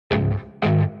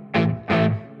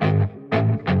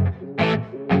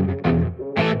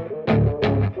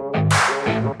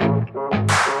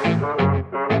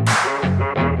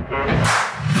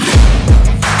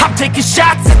taking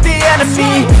shots at the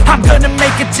enemy. I'm gonna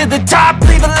make it to the top,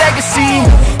 leave a legacy.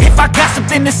 If I got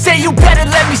something to say, you better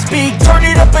let me speak. Turn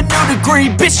it up a new degree,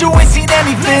 bitch, you ain't seen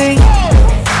anything.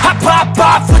 I pop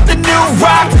off with the new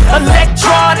rock,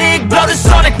 electronic, blow the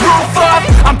sonic roof up.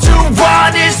 I'm too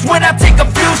honest when I take a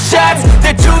few shots.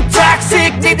 They're too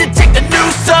toxic, need to take the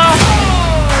noose off.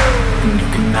 And you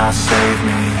cannot save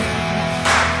me,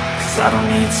 'cause I don't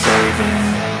need saving.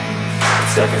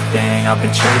 It's everything I've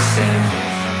been chasing,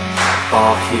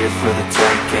 all here for the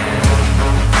taking.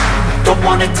 Don't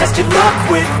wanna test your luck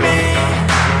with me,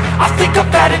 I think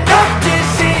I've had enough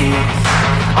disease.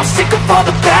 I'm sick of all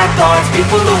the bad thoughts,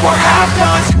 people who are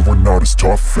half-nots. You are not as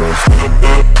tough as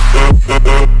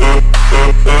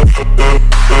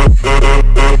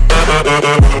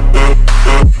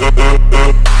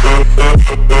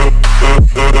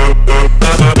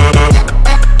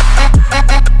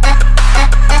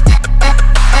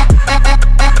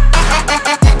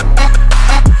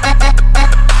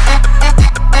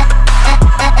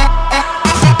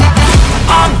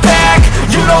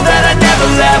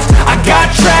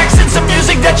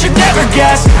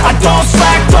I don't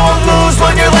slack, don't lose,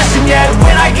 learn your lesson yet.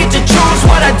 When I get to choose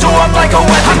what I do, I'm like a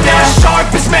weapon. I'm not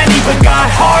sharp as many, but got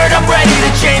heart. I'm ready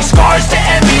to change scars to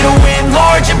envy, to win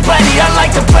large and plenty. I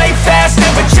like to play fast,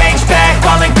 never change back.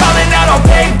 Calling out, I'll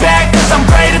pay back, 'cause I'm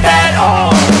great at that.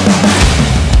 Oh,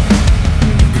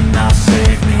 you cannot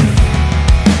save me,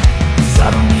 'cause I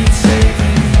don't need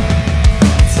saving.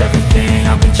 It's everything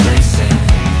I've been chasing,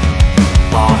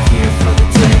 all here for the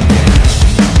taking.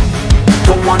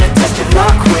 Don't wanna test your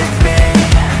luck with me,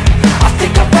 I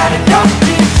think I've had enough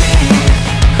disease.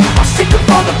 I'm sick of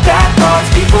all the bad thoughts,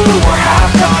 people who are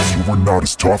half-nots. You are not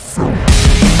as tough though.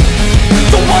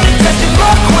 Don't wanna test your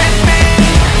luck with me,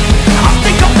 I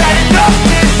think I've had enough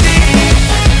disease.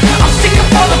 I'm sick of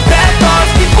all the bad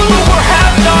thoughts, people who are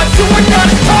half-nots. You are not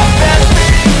as tough as me.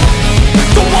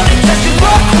 Don't wanna test your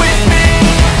luck with me,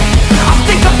 I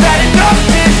think I've had enough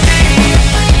disease.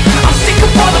 I'm sick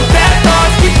of all the bad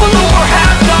thoughts, people who are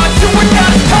half-nots. You are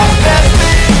not as tough as me.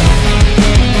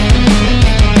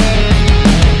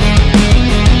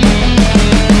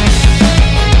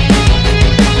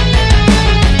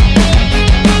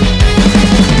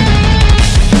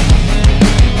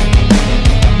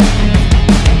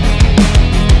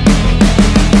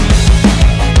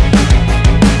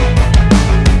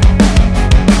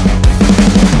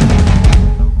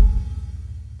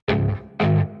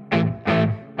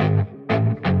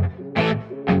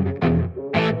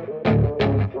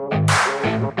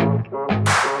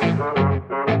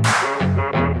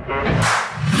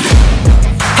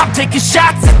 Taking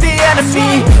shots at the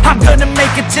enemy. I'm gonna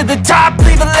make it to the top,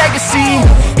 leave a legacy.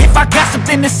 If I got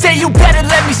something to say, you better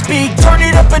let me speak. Turn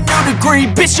it up a new degree,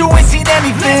 bitch, you ain't seen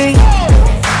anything.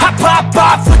 I pop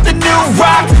off with the new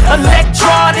rock,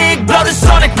 electronic, blow the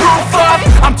sonic roof up.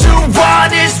 I'm too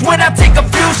honest when I take a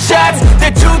few shots.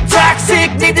 They're too toxic,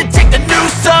 need to take the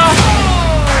noose off.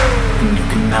 And you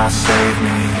cannot save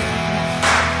me,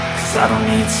 'cause I don't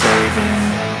need saving.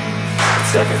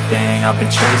 It's everything I've been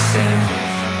chasing,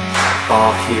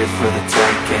 all here for the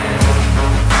taking.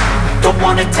 Don't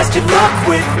wanna test your luck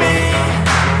with me,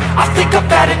 I think I've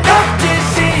had enough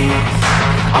disease.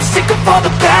 I'm sick of all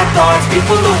the bad thoughts,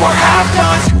 people who are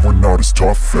half-nots. You are not as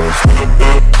tough as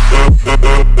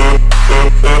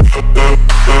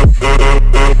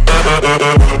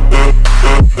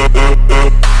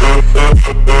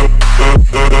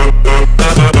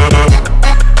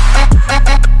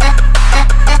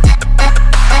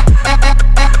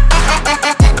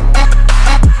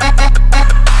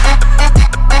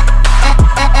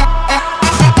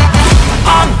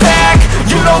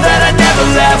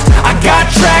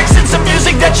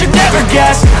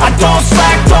I don't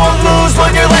slack, don't lose,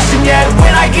 learn your lesson yet.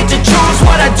 When I get to choose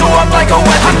what I do, I'm like a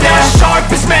weapon. I'm not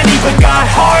sharp as many, but got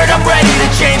heart. I'm ready to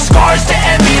change scars to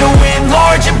envy, to win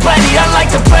large and plenty. I like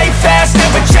to play fast,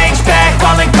 never change back.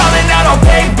 Calling out, I'll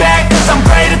pay back, 'cause I'm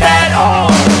great at that. Oh,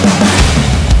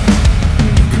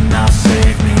 you cannot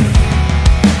save me,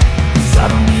 'cause I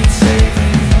don't need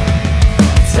saving.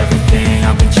 It's everything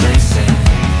I've been chasing,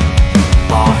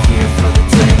 all here for the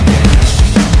taking.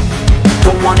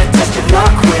 Don't wanna test your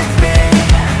luck with me,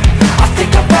 I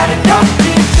think I've had enough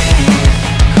disease.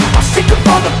 I'm sick of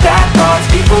all the bad thoughts,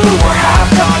 people who are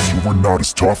half-nots. You are not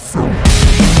as tough though.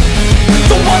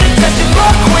 Don't wanna test your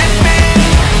luck with me,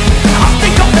 I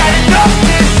think I've had enough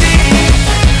disease.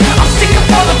 I'm sick of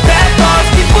all the bad thoughts,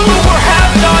 people who are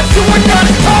half-nots. You are not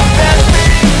as tough as me.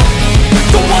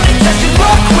 Don't wanna test your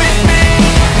luck with me,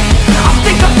 I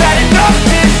think I've had enough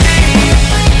disease.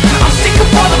 I'm sick of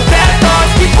all the bad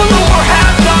thoughts, people who are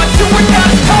half-nots. You are not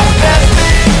as tough as me.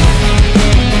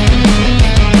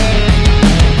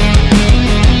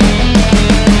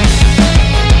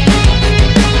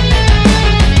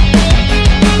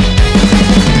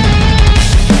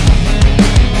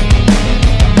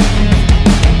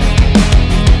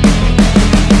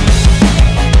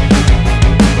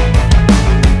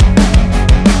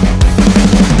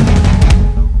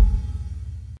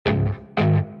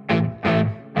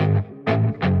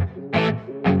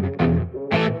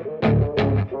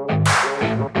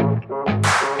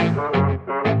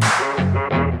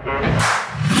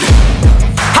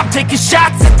 taking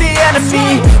shots at the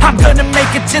enemy. I'm gonna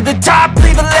make it to the top,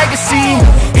 leave a legacy.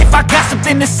 If I got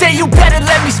something to say, you better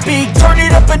let me speak. Turn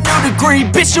it up a new degree,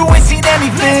 bitch, you ain't seen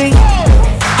anything.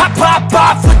 I pop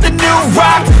off with the new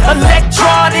rock,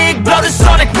 electronic, blow the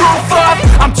sonic roof up.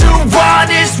 I'm too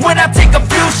honest when I take a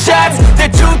few shots. They're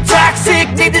too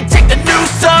toxic, need to take the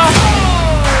noose off.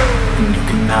 And you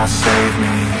cannot save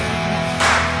me,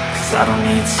 'cause I don't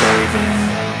need saving.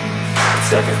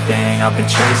 It's everything I've been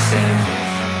chasing,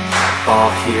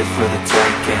 all here for the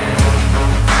taking.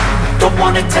 Don't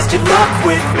wanna test your luck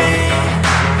with me,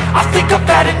 I think I've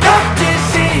had enough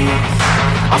disease.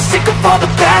 I'm sick of all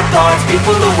the bad thoughts,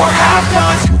 people who are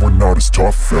half-nots. You are not as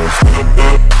tough as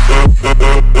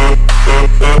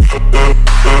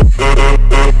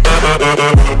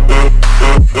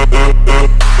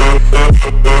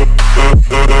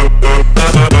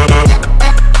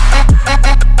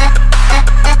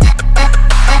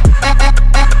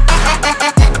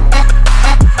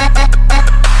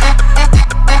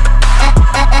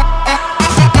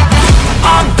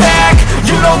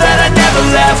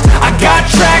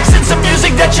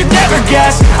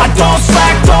I don't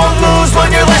slack, don't lose,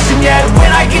 learn your lesson yet.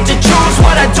 When I get to choose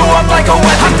what I do, I'm like a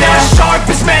weapon. I'm not sharp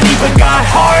as many, but got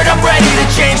heart, I'm ready to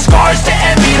change. Scars to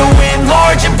envy, to win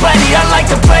large and plenty. I like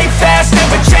to play fast,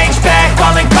 never change back.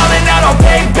 Calling out, I'll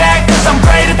pay back, 'cause I'm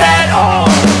great at that. Oh,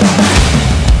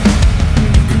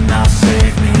 you cannot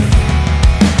save me,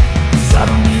 'cause I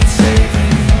don't need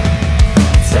saving.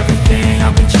 It's everything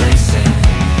I've been chasing,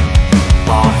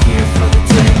 all here for the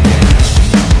taking.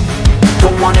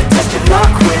 Don't wanna test your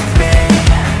luck with me,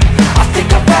 I think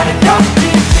I've had enough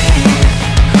disease.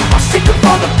 I'm sick of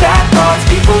all the bad thoughts,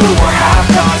 people who are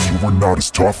half-nots. You are not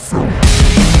as tough though.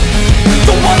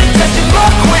 Don't wanna test your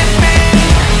luck with me,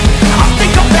 I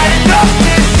think I've had enough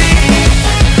disease.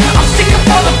 I'm sick of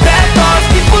all the bad thoughts,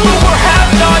 people who are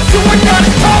half-nots. You are not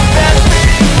as tough as me.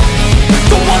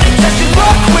 Don't wanna test your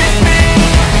luck with me,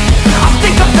 I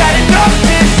think I've had enough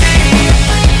disease.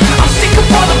 I'm sick of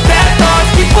all the bad thoughts,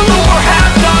 people who are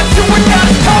half-nots. You are not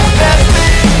as tough as me.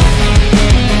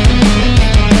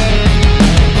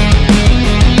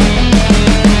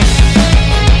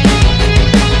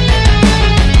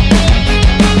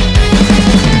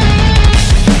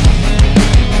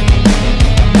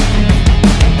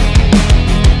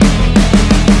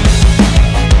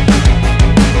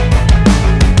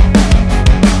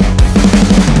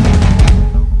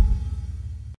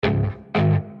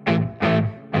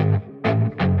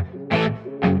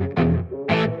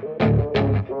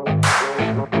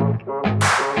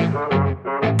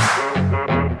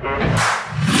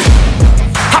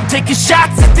 Taking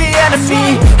shots at the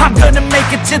enemy. I'm gonna make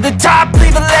it to the top,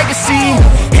 leave a legacy.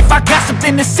 If I got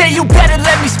something to say, you better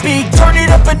let me speak. Turn it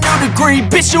up a new degree,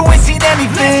 bitch, you ain't seen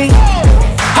anything.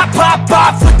 I pop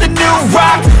off with the new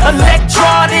rock,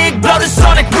 electronic, blow the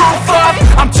sonic roof up.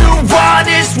 I'm too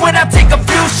honest when I take a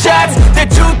few shots.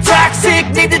 They're too toxic,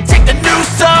 need to take the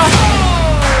noose off.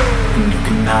 And you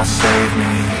cannot save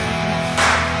me,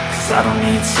 'cause I don't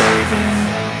need saving.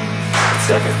 It's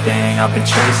everything I've been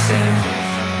chasing,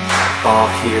 all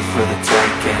here for the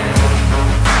taking.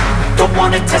 Don't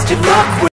wanna test your luck with